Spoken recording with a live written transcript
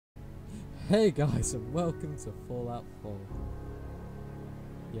Hey guys, and welcome to Fallout 4.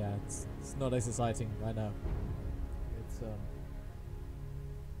 Yeah, it's not as exciting, I know. It's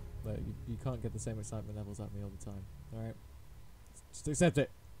but you can't get the same excitement levels out of me all the time. Alright? Just accept it.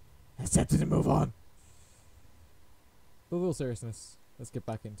 Accept it and move on. But with all seriousness, let's get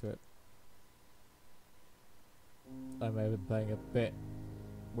back into it. I may have been playing a bit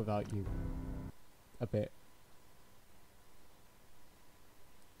without you. A bit.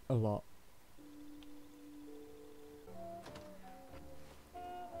 A lot.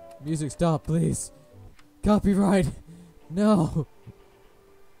 Music stop, please. Copyright. No.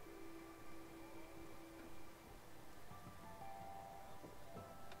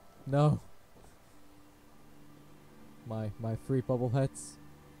 No. My free bobbleheads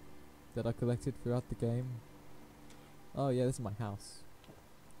that I collected throughout the game. Oh yeah, this is my house.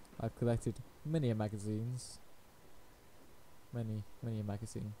 I've collected many a magazines. Many a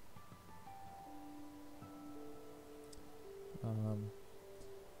magazine.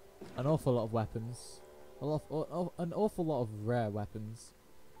 An awful lot of weapons. An awful lot of rare weapons.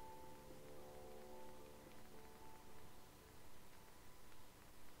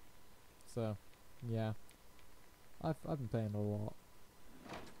 So, yeah. I've been playing a lot.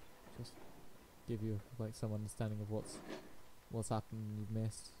 Just give you like some understanding of what's happened and you've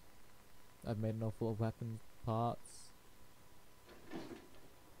missed. I've made an awful lot of weapon parts.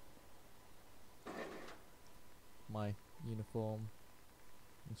 My uniform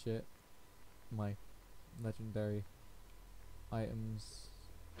and shit. My legendary items.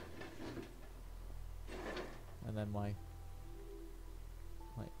 And then my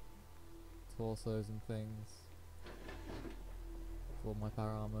torsos and things. For my power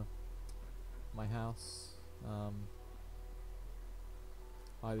armor. My house.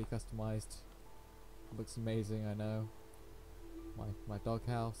 Highly customized. Looks amazing, I know. My dog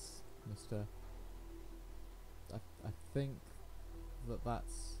house. Mr. I think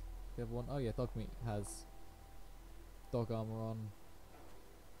that's the other one. Oh yeah, dog meat has dog armor on.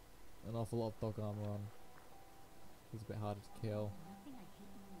 An awful lot of dog armor on. He's a bit harder to kill.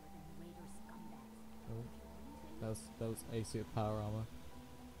 Oh, that was a suit of power armor.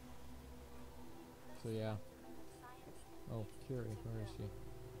 So yeah. Oh, Curie, where is she?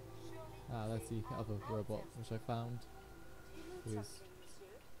 Ah, that's the other robot which I found. Who's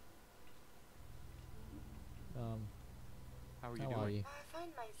How are you how doing? are you? I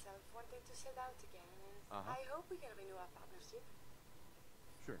find myself wanting to set out again, and I hope we can renew our partnership.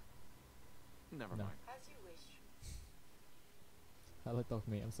 Sure. Never No. mind. As you wish. I like dog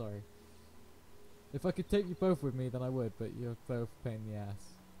meat, I'm sorry. If I could take you both with me then I would, but you're both a pain in the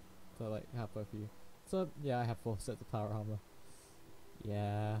ass. So I like have both of you. So yeah, I have 4 sets of power armor.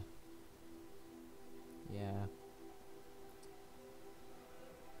 Yeah. Yeah.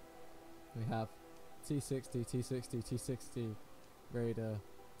 We have T60, T60, T60, Raider,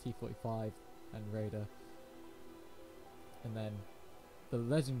 T45 and Raider. And then the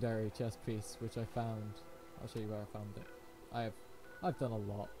legendary chest piece which I found. I'll show you where I found it. I've done a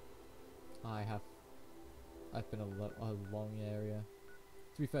lot. I've been a long area.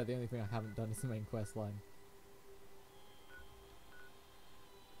 To be fair, the only thing I haven't done is the main quest line.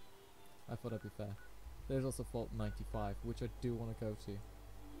 I thought I'd be fair. There's also Fault 95, which I do want to go to.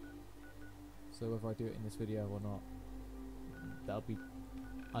 So whether I do it in this video or not, that'll be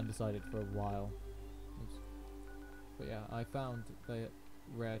undecided for a while. But yeah, I found the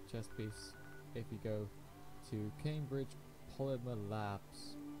rare chest piece if you go to Cambridge Polymer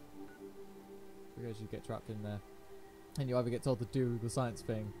Labs. Because you get trapped in there. And you either get told to do the science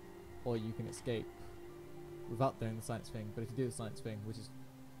thing, or you can escape without doing the science thing. But if you do the science thing, which is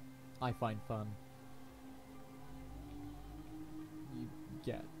I find fun, you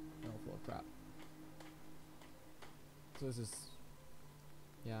get an awful lot of crap. So this is,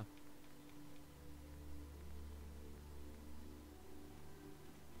 yeah.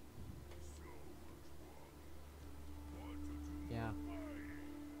 Yeah.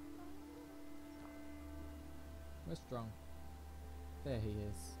 Where's Strong? There he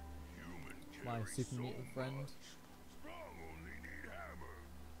is. My super mutant friend. Strong only need hammer.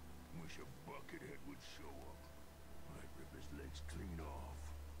 Wish a buckethead would show up. I'd rip his legs clean off.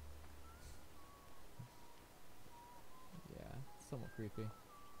 Yeah, somewhat creepy.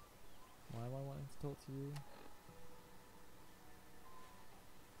 Why am I wanting to talk to you?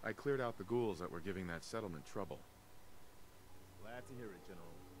 I cleared out the ghouls that were giving that settlement trouble. Glad to hear it,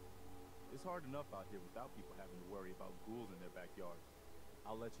 General. It's hard enough out here without people having to worry about ghouls in their backyard.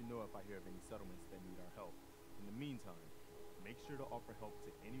 I'll let you know if I hear of any settlements that need our help. In the meantime, make sure to offer help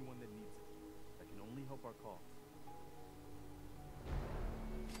to anyone that needs it. That can only help our cause.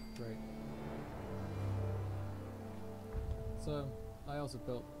 Great. So I also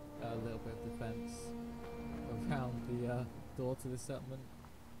built a little bit of defense around the door to this settlement.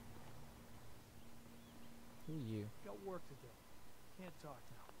 Who are you? Got work to do. Can't talk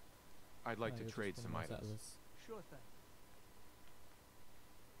now. I'd like Oh, to you're just trade one some of the items. settlers. Sure thing.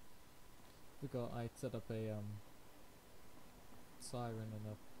 Forgot I'd set up a siren and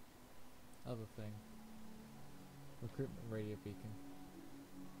a other thing. Recruitment radio beacon.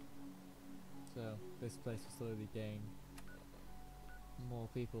 So this place will slowly gain more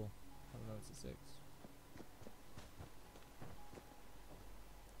people. I don't know, it's a 6.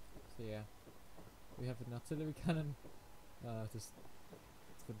 So yeah, we have an artillery cannon. Just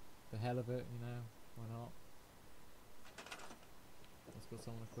for the hell of it, you know, why not? Let's got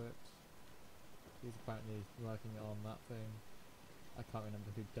someone equipped. He's apparently working on that thing. I can't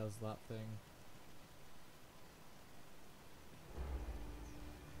remember who does that thing.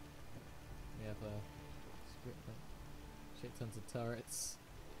 We have a shit tons of turrets.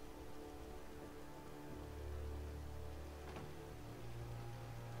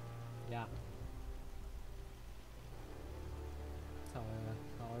 Yeah. That's how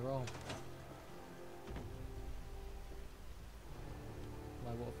I roll.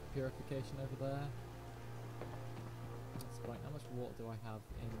 My water purification over there. That's right. How much water do I have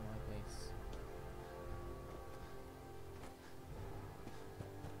in my base?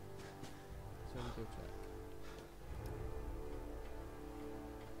 So we go check.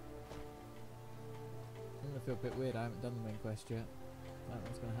 I'm gonna feel a bit weird. I haven't done the main quest yet. I don't know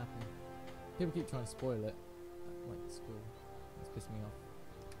what's gonna happen. People keep trying to spoil it. Like school. It's pissing me off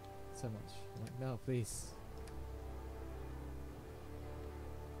so much. I'm like, no, please.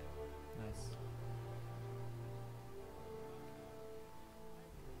 Nice.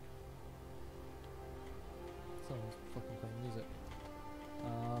 Someone's fucking playing music.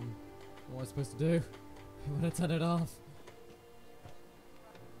 What am I supposed to do? I'm gonna turn it off.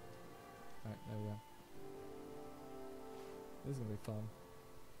 Alright, there we go. This is gonna be fun.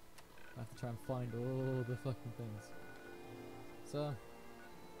 I have to try and find all the fucking things. So,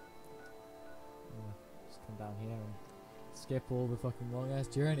 just come down here and skip all the fucking long ass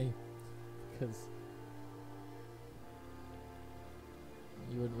journey, because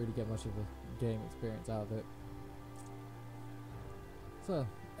you wouldn't really get much of a game experience out of it. So,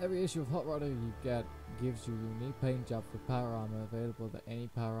 every issue of Hot Rodder you get gives you a unique paint job for power armor available at any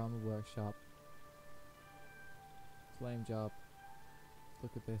power armor workshop. Flame job.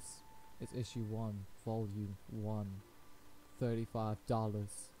 Look at this. It's issue 1, volume 1.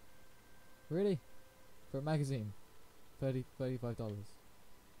 $35. Really? For a magazine? $35.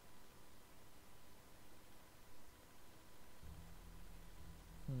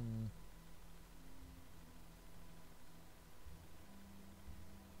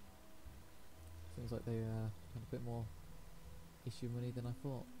 Seems like they had a bit more issue money than I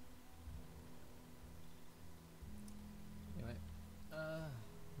thought. Anyway,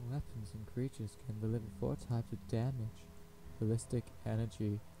 weapons and creatures can deliver 4 types of damage: ballistic,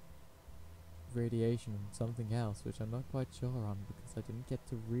 energy, radiation, and something else, which I'm not quite sure on because I didn't get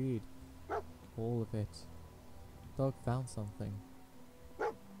to read all of it. Dog found something.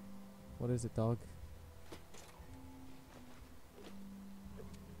 What is it, dog?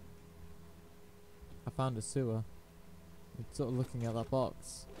 I found a sewer. I'm sort of looking at that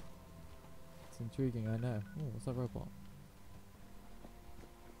box. It's intriguing, I know. Oh, what's that robot?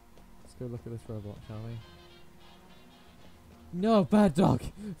 Let's go look at this robot, shall we? No, bad dog!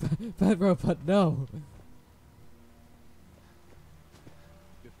 Bad robot, no!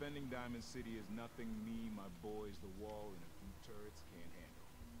 Defending Diamond City is nothing me, my boys, the wall, and a few turrets can't handle.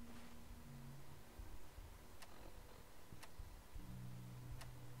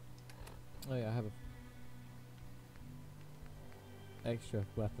 Oh yeah, I have extra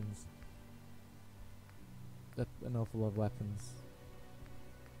weapons. An awful lot of weapons.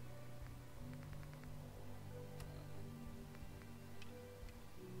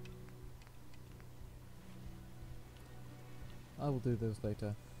 I will do those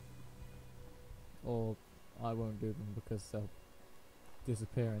later. Or I won't do them because they'll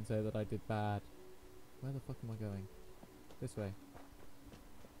disappear and say that I did bad. Where the fuck am I going? This way.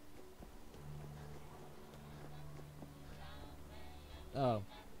 Oh.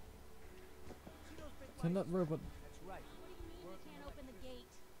 Can that robot... That's right. What do you mean you can't open the gate?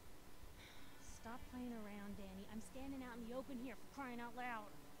 Stop playing around, Danny. I'm standing out in the open here for crying out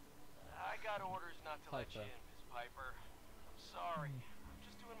loud. I got orders not to let you Piper. in, Miss Piper. I'm sorry. I'm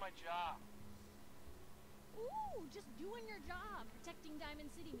just doing my job. Ooh, just doing your job. Protecting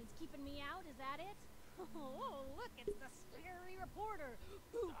Diamond City means keeping me out, is that it? Oh, look, it's the scary reporter.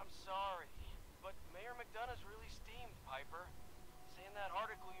 Ooh. I'm sorry, but Mayor McDonough's really steamed, Piper.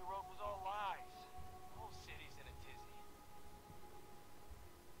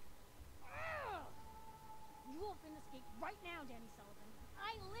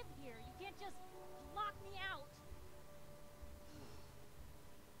 can't just lock me out.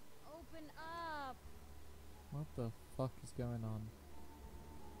 Open up. What the fuck is going on?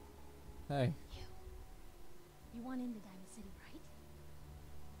 Hey. You want into Diamond City, right?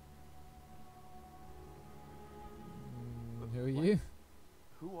 Who are you?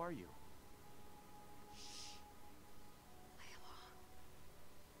 Who are you?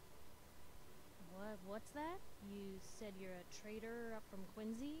 What's that? You said you're a trader up from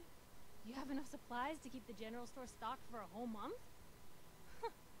Quincy? You have enough supplies to keep the general store stocked for a whole month?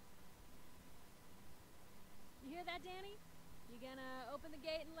 You hear that, Danny? You gonna open the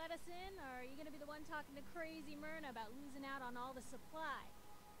gate and let us in, or are you gonna be the one talking to crazy Myrna about losing out on all the supply?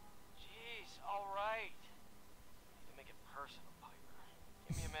 Jeez, alright. Need to make it personal, Piper.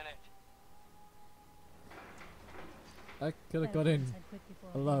 Give me a minute. I could have got in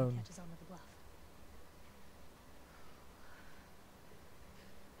alone. Catches on with the bluff.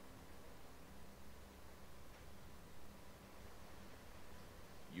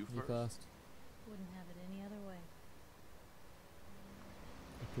 You You first? first. Wouldn't have it any other way.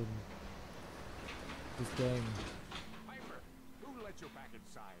 I couldn't. This game. Piper, who let you back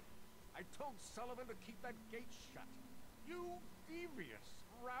inside? I told Sullivan to keep that gate shut. You devious,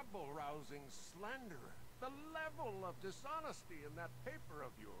 rabble-rousing slanderer. The level of dishonesty in that paper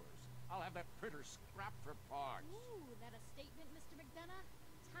of yours. I'll have that printer scrapped for parts. Ooh, that a statement, Mr. McDonough?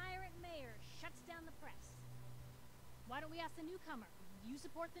 Tyrant mayor shuts down the press. Why don't we ask the newcomer? You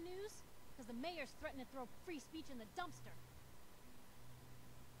support the news? Because the mayor's threatened to throw free speech in the dumpster.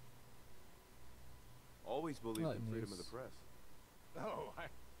 Always believed Like in freedom news. of the press. Oh, I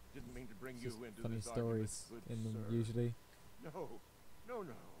didn't mean to bring It's you just into funny this argument, stories good in them sir. usually. No.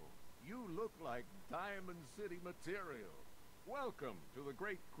 You look like Diamond City material. Welcome to the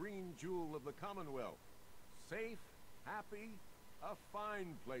great green jewel of the Commonwealth. Safe, happy, a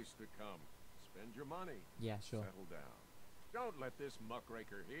fine place to come. Spend your money. Yeah, sure. Settle down. Don't let this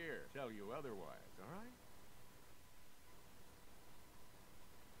muckraker here tell you otherwise, all right?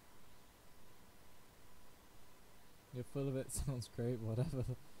 You're full of it. Sounds great. Whatever.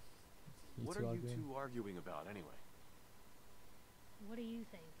 What are you two arguing about, anyway? What do you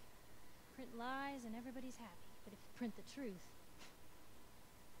think? Print lies and everybody's happy. But if you print the truth...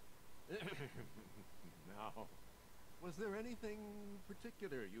 Now, was there anything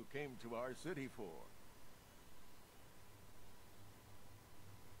particular you came to our city for?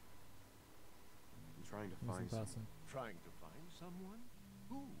 I'm trying to Missing find someone. person. Trying to find someone?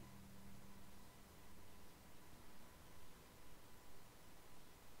 Who?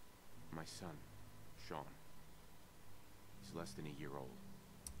 My son, Sean. He's less than a year old.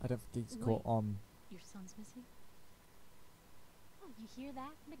 I don't think he's caught on. Your son's missing? Oh, you hear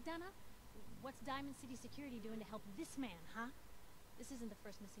that, McDonough? What's Diamond City Security doing to help this man, huh? This isn't the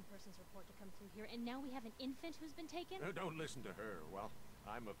first missing persons report to come through here, and now we have an infant who's been taken? Don't listen to her. Well,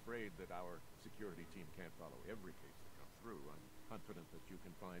 I'm afraid that our security team can't follow every case that comes through. I'm confident that you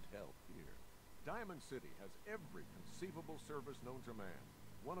can find help here. Diamond City has every conceivable service known to man.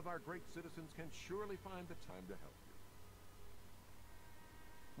 One of our great citizens can surely find the time to help you.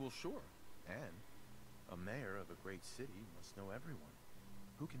 Well, sure. And a mayor of a great city must know everyone.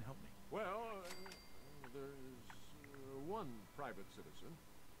 Who can help me? Well, there's one private citizen,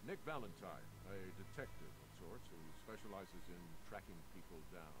 Nick Valentine, a detective of sorts who specializes in tracking people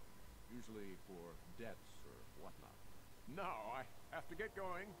down, usually for debts or whatnot. Now, I have to get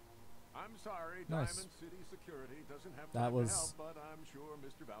going. I'm sorry, Nice. Diamond City Security doesn't have That time was- to help, but I'm sure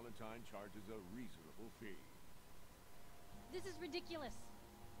Mr. Valentine charges a reasonable fee. This is ridiculous.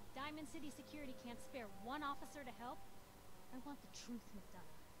 Diamond City Security can't spare one officer to help. I want the truth,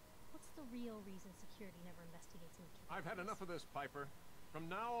 McDonough. What's the real reason security never investigates me? I've had enough of this, Piper. From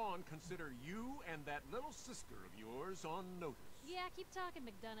now on, consider you and that little sister of yours on notice. Yeah, keep talking,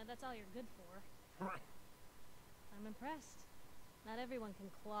 McDonough. That's all you're good for. I'm impressed. Not everyone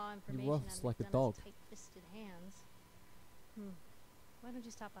can claw information out roughs of like a McDonough's dog. tight-fisted hands. Why don't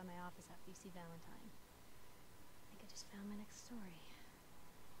you stop by my office after you see Valentine? I think I just found my next story.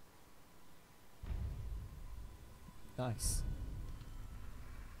 Nice.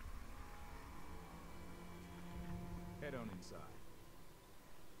 Head on inside.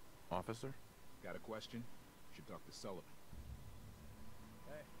 Officer? Got a question? Should talk to Sullivan.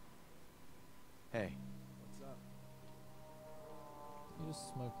 Hey. What's up? You're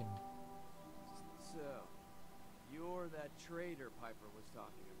just smoking. So, you're that trader Piper was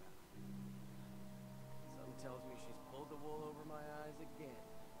talking about. Something tells me she's pulled the wool over my eyes again.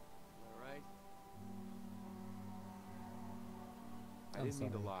 Am I right? I didn't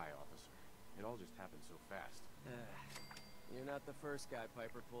mean to sorry. lie, officer. It all just happened so fast. You're not the first guy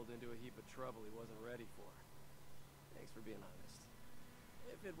Piper pulled into a heap of trouble he wasn't ready for. Thanks for being honest.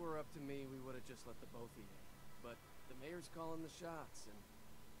 If it were up to me, we would have just let the both of you. But the mayor's calling the shots, and,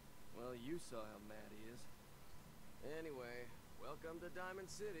 well, you saw how mad he is. Anyway, welcome to Diamond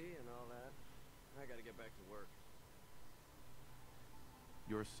City and all that. I gotta get back to work.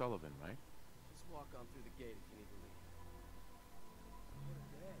 You're Sullivan, right? Just walk on through the gate if you need to leave. What a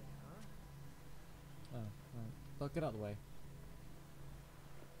day, huh? Oh, right. Well, get out of the way.